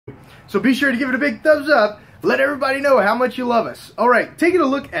So be sure to give it a big thumbs up. Let everybody know how much you love us. All right, taking a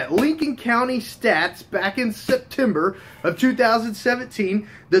look at Lincoln County stats back in September of 2017.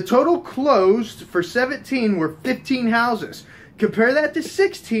 The total closed for 17 were 15 houses. Compare that to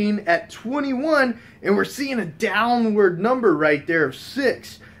 16 at 21, and we're seeing a downward number right there of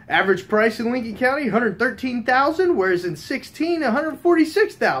 6. Average price in Lincoln County, $113,000, whereas in 16,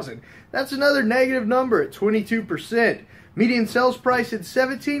 $146,000. That's another negative number at 22%. Median sales price in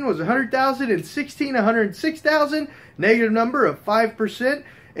 17 was $100,000, in 16, $106,000, negative number of 5%.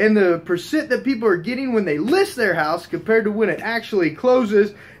 And the percent that people are getting when they list their house compared to when it actually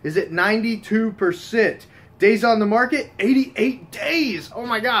closes is at 92%. Days on the market, 88 days. Oh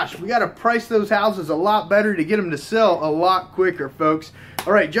my gosh, we got to price those houses a lot better to get them to sell a lot quicker, folks.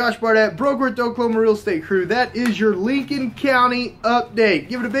 All right, Josh Barnett, broker with the Oklahoma Real Estate Crew. That is your Lincoln County update.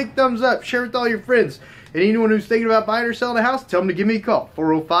 Give it a big thumbs up. Share it with all your friends. And anyone who's thinking about buying or selling a house, tell them to give me a call.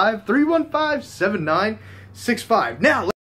 405-315-7965. Now,